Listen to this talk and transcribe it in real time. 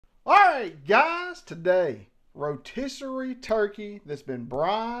Alright guys, today, rotisserie turkey that's been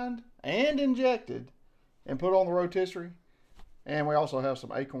brined and injected and put on the rotisserie. And we also have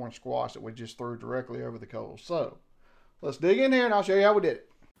some acorn squash that we just threw directly over the coals. So, let's dig in here and I'll show you how we did it.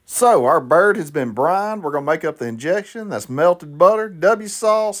 So, our bird has been brined. We're going to make up the injection. That's melted butter, W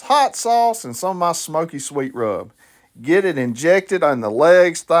sauce, hot sauce, and some of my smoky sweet rub. Get it injected on the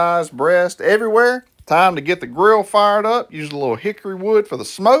legs, thighs, breast, everywhere. Time to get the grill fired up. Use a little hickory wood for the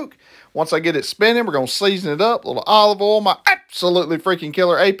smoke. Once I get it spinning, we're going to season it up. A little olive oil, my absolutely freaking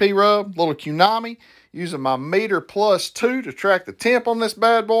killer AP rub. A little kunami. Using my meter +2 to track the temp on this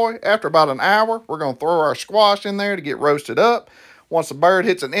bad boy. After about an hour, we're going to throw our squash in there to get roasted up. Once the bird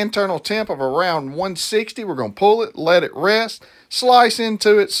hits an internal temp of around 160, we're going to pull it, let it rest, slice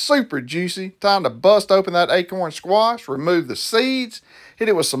into it, super juicy. Time to bust open that acorn squash, remove the seeds, hit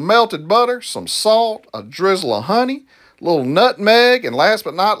it with some melted butter, some salt, a drizzle of honey, a little nutmeg, and last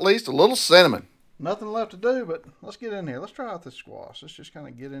but not least, a little cinnamon. Nothing left to do, but let's get in here. Let's try out this squash. Let's just kind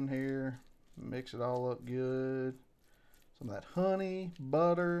of get in here, mix it all up good. Some of that honey,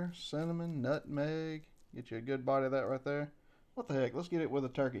 butter, cinnamon, nutmeg. Get you a good bite of that right there. What the heck? Let's get it with a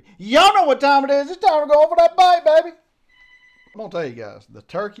turkey. Y'all know what time it is. It's time to go over that bite, baby. I'm going to tell you guys, the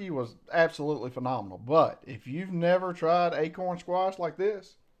turkey was absolutely phenomenal. But if you've never tried acorn squash like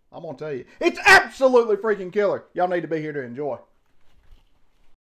this, I'm going to tell you, it's absolutely freaking killer. Y'all need to be here to enjoy.